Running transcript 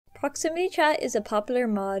Proximity Chat is a popular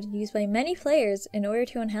mod used by many players in order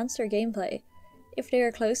to enhance their gameplay. If they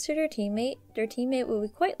are close to their teammate will be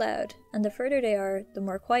quite loud, and the further they are, the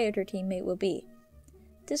more quiet their teammate will be.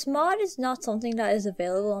 This mod is not something that is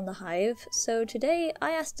available on the Hive, so today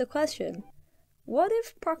I asked the question, what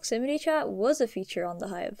if Proximity Chat was a feature on the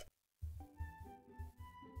Hive?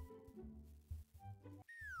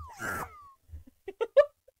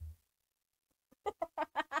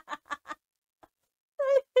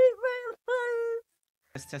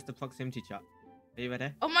 Let's test the proximity chat. Are you ready?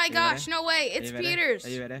 Oh my gosh, no way, it's Peters! Are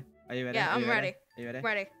you ready? Are you ready? Yeah, I'm ready. Are you ready?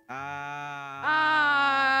 Ready.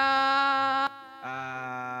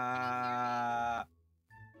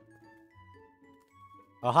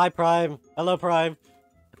 Oh, hi, Prime. Hello, Prime.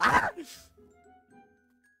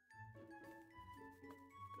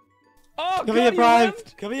 Oh, come here, Prime.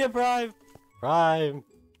 Come here, Prime. Prime.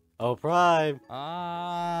 Oh, Prime.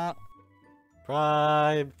 Prime.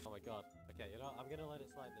 Oh my God. Okay, you know, I'm gonna let it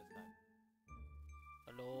slide this time.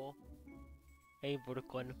 Hello. Hey,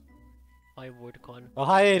 Vodacon. Hi, Vodacon. Oh,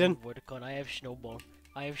 hi, Aiden. Vodacon, I have snowball.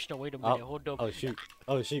 I have snow. Wait a minute, hold up. Oh, shoot.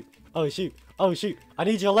 Oh, shoot. Oh, shoot. Oh, shoot. I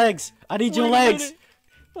need your legs. I need your legs.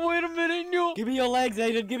 Wait a minute, no. Give me your legs,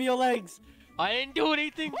 Aiden. Give me your legs. I didn't do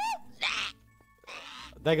anything.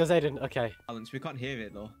 There goes Aiden. Okay. Balance. We can't hear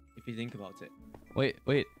it though, if you think about it. Wait.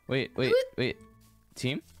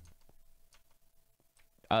 Team?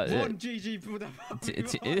 One GG for the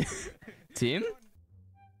Team?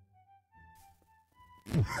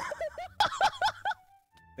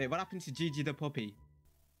 Wait, what happened to GG the puppy?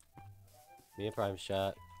 Me and Prime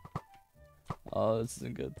shot. Oh, this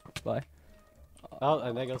isn't good. Bye. Oh,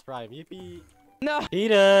 and there goes Prime. Yippee. No.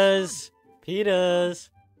 Peters. Vecon,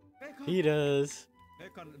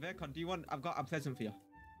 do you want? I've got a present for you.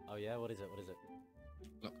 Oh yeah, what is it? What is it?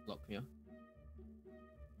 Look, yeah.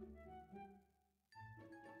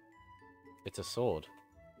 It's a sword.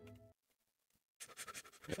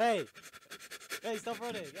 Hey! Hey, stop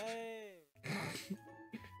running! Hey!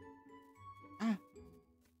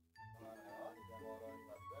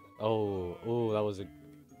 Oh, that was a...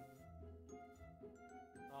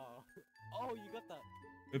 Oh, you got that!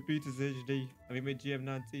 The PetersHD. I mean, my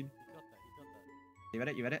GM19. You got that. You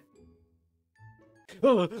ready? You ready?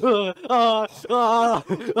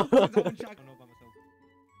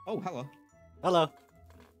 Oh, hello. Hello.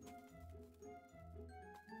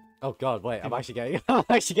 Oh God, wait, I'm actually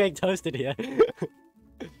getting toasted here.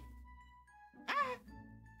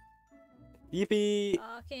 Yippee!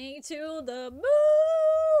 Talking to the moon.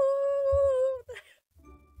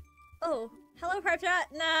 Oh, hello,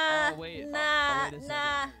 PrimeStrat. Nah. Oh, wait. Nah.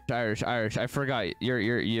 Irish. I forgot.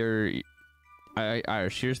 You're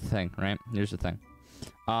Irish. Here's the thing, right? Here's the thing.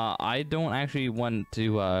 I don't actually want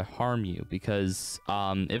to harm you because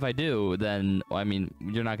if I do, then I mean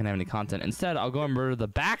you're not gonna have any content. Instead, I'll go and murder the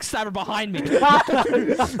backstabber behind me.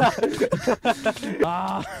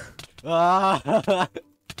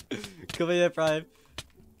 Come here, Prime.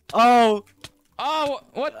 Oh,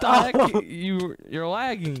 what the heck? You're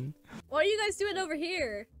lagging. What are you guys doing over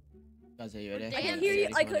here? Guys, are you ready? I can hear you.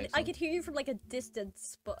 I could hear you from like a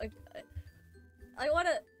distance, but I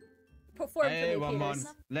wanna perform for hey, you, woman,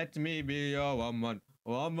 Peters. let me be your woman.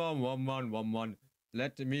 Woman.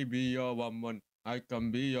 Let me be your woman. I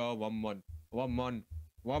can be your woman. Woman.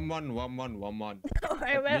 Alright,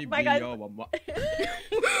 Let me my be God. your woman.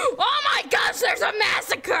 Oh my gosh, there's a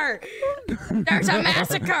massacre! There's a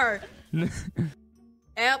massacre!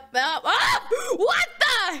 Up! Oh! What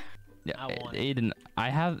the? Yeah, Aiden,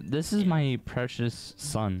 this is my precious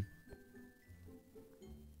son.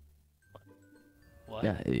 What?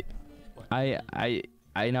 Yeah,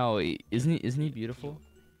 I know. Isn't he beautiful?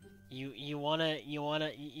 You wanna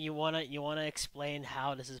explain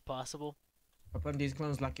how this is possible? Upon these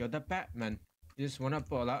clones like you're the Batman. You just wanna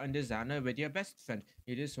ball out and designer with your best friend.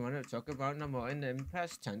 You just wanna talk about no more in the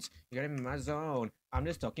past tense. You got in my zone. I'm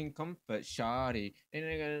just talking comfort, shoddy. Ain't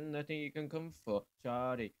I got nothing you can come for,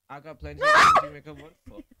 shoddy. I got plenty of things you make a run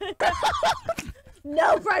for.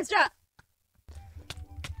 No, PrimeStrat.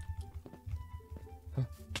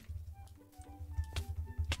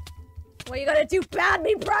 What you gonna do? Ban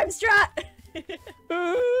me, PrimeStrat.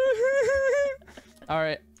 All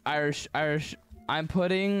right, Irish. I'm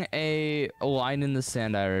putting a line in the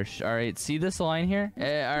sand, Irish. All right, see this line here? All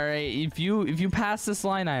right, if you pass this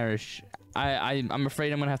line, Irish, I'm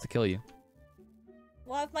afraid I'm gonna have to kill you.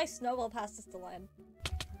 Well, if my snowball passes the line.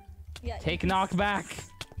 Yeah. Take knockback.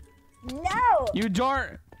 No. You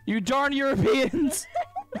darn Europeans.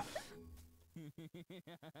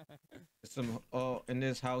 There's some in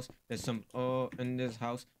this house. There's some in this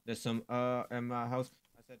house. There's some in my house.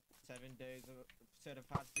 I said 7 days of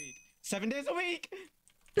certified freak. 7 days a week.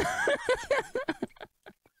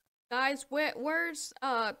 Guys, where's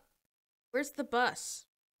the bus?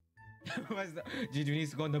 What's the... GG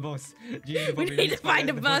needs to go on the bus. We need to find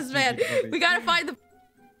the bus, man. We gotta find the.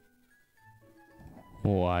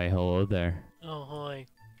 Why, hello there. Oh, hi.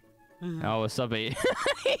 Oh, what's up, mate?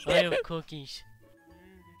 I have cookies.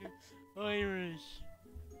 Irish.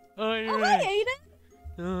 Irish. Oh, hi, Aiden.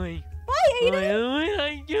 Hi. Hi, Aiden. What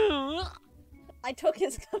I do? I took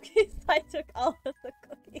his cookies. I took all of the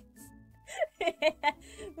cookies.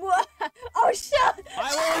 What? Oh, shit!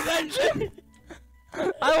 I will avenge him!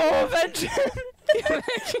 I will avenge him! No!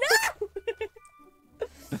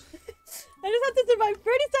 I just have to survive 30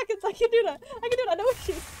 seconds. I can do that. I can do that. No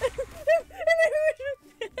issues.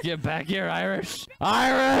 Get back here, Irish!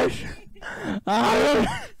 Irish! Irish!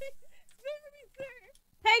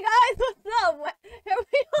 Hey guys, what's up? What are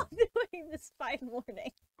we all doing this fine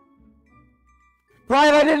morning?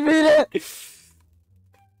 Prime, I didn't mean it!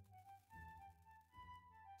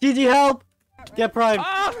 GG, help! Get Prime!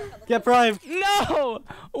 Ah! Get Prime! No!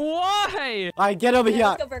 Why? Alright, get over here!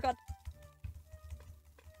 Let's go, Virgo.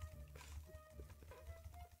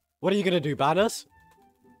 What are you gonna do, ban us?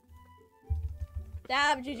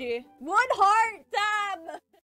 Damn, GG. One heart, damn!